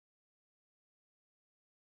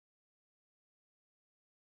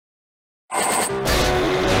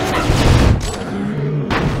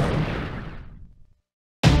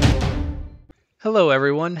Hello,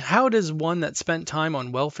 everyone. How does one that spent time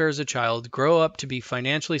on welfare as a child grow up to be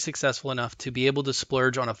financially successful enough to be able to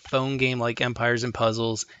splurge on a phone game like Empires and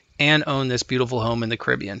Puzzles and own this beautiful home in the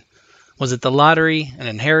Caribbean? Was it the lottery, an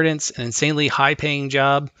inheritance, an insanely high paying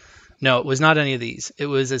job? No, it was not any of these. It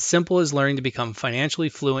was as simple as learning to become financially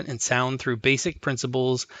fluent and sound through basic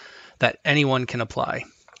principles that anyone can apply.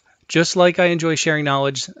 Just like I enjoy sharing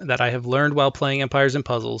knowledge that I have learned while playing Empires and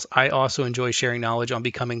Puzzles, I also enjoy sharing knowledge on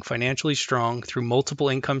becoming financially strong through multiple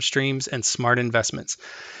income streams and smart investments.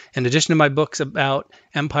 In addition to my books about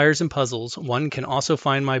Empires and Puzzles, one can also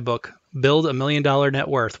find my book, Build a $1 Million Net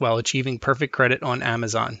Worth While Achieving Perfect Credit on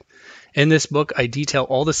Amazon. In this book, I detail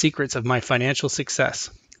all the secrets of my financial success.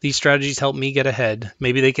 These strategies help me get ahead.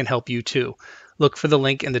 Maybe they can help you too. Look for the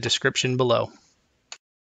link in the description below.